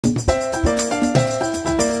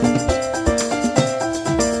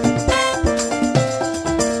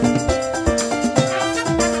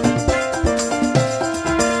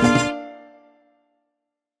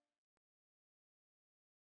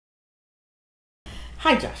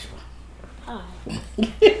Hi, Joshua. Hi.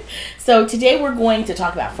 So today we're going to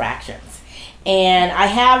talk about fractions. And I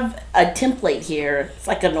have a template here. It's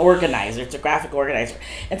like an organizer. It's a graphic organizer.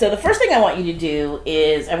 And so the first thing I want you to do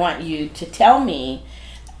is I want you to tell me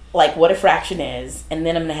like what a fraction is, and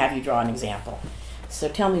then I'm going to have you draw an example. So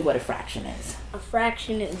tell me what a fraction is. A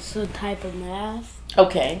fraction is a type of math.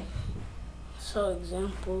 Okay. So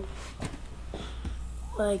example,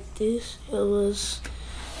 like this, it was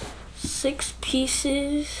 6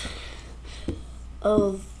 pieces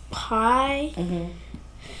of pie.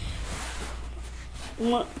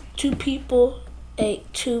 Two people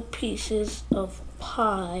ate 2 pieces of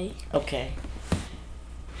pie. Okay.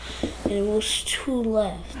 And it was 2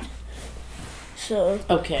 left. So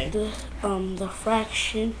okay. The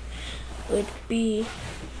fraction would be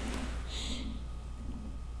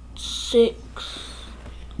 6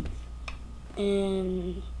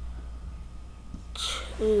 and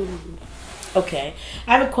 2. Okay.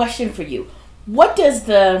 I have a question for you. What does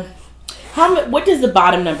the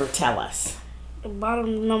bottom number tell us? The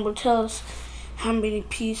bottom number tells us how many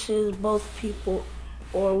pieces both people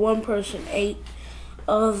or one person ate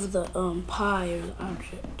of the pie or the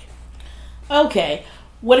object. Okay.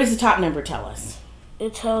 What does the top number tell us?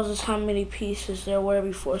 It tells us how many pieces there were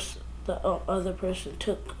before the other person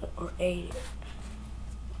took or ate it.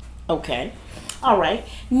 Okay. All right.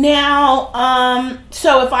 Now,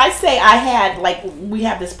 so if I say I had, like, we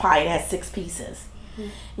have this pie, it has 6 pieces.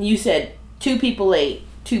 And you said 2 people ate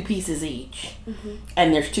 2 pieces each.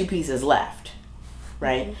 And there's 2 pieces left.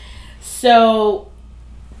 Right? So,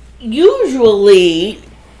 usually,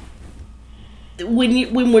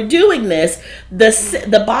 when we're doing this,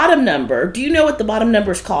 the bottom number, do you know what the bottom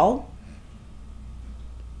number is called?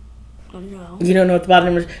 No. You don't know what the bottom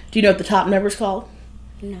number is? Do you know what the top number is called?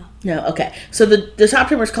 No. No, okay. So the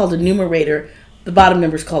top number is called the numerator. The bottom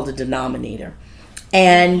number is called the denominator.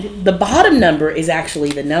 And the bottom number is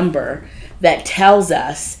actually the number that tells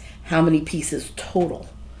us how many pieces total.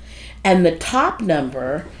 And the top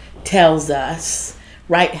number tells us,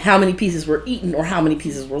 right, how many pieces were eaten or how many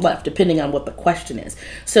pieces were left, depending on what the question is.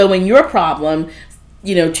 So in your problem,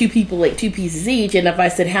 2 people ate 2 pieces each. And if I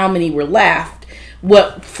said how many were left,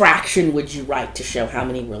 what fraction would you write to show how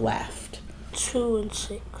many were left? 2 and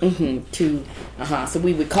 6. 2. So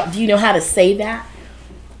we would call. Do you know how to say that?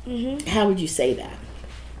 How would you say that?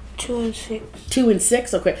 2 and 6. 2 and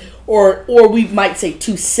 6. Okay. Or we might say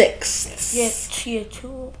 2/6. Yeah,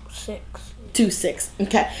 2, 6. 2/6.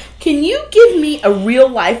 Okay. Can you give me a real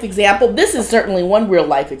life example? This is certainly one real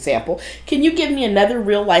life example. Can you give me another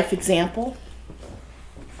real life example?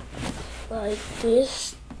 Like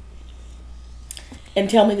this. And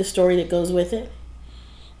tell me the story that goes with it.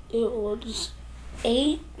 It was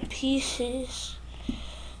 8 pieces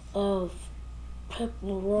of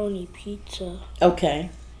pepperoni pizza. Okay.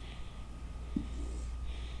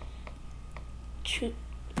 Two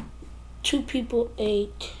people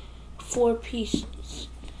ate 4 pieces.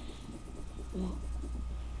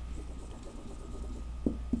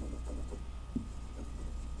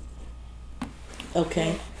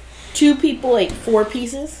 Okay. 2 people ate 4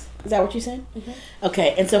 pieces? Is that what you said?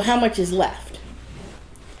 Okay. And so how much is left?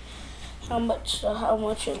 How much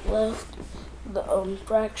is left? The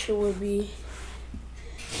fraction would be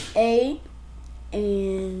 8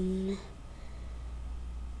 and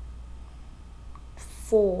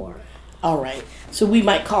 4. All right. So we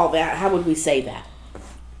might call that, how would we say that?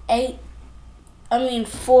 4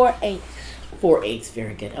 eighths. 4 eighths.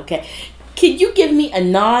 Very good. Okay. Could you give me a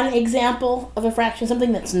non-example of a fraction,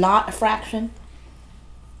 something that's not a fraction?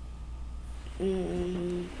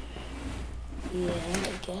 Yeah,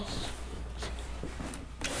 I guess.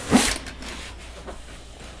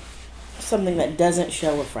 Something that doesn't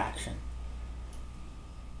show a fraction.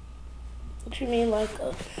 What you mean, like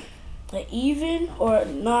a even or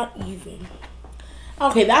not even?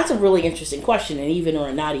 Okay, that's a really interesting question, an even or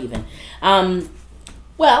a not even.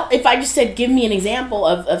 Well, if I just said, give me an example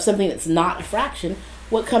of something that's not a fraction,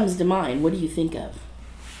 what comes to mind? What do you think of?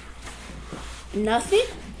 Nothing.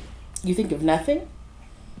 You think of nothing?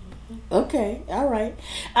 Okay, all right.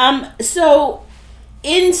 So,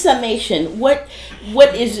 in summation, what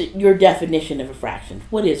is your definition of a fraction?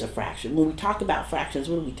 What is a fraction? When we talk about fractions,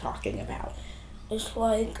 what are we talking about? It's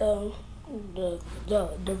like the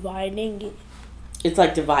dividing it. It's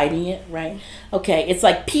like dividing it, right? Okay, it's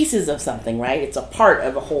like pieces of something, right? It's a part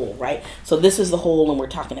of a whole, right? So this is the whole, and we're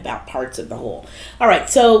talking about parts of the whole. All right,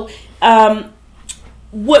 so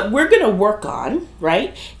what we're going to work on,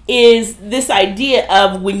 right, is this idea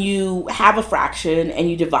of when you have a fraction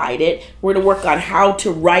and you divide it, we're going to work on how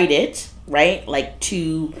to write it, right? Like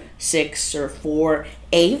 2/6 or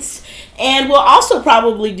 4/8. And we'll also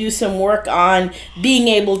probably do some work on being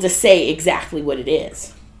able to say exactly what it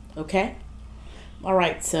is. Okay? All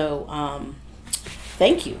right, so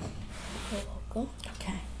thank you. You're welcome.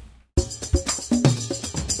 Okay.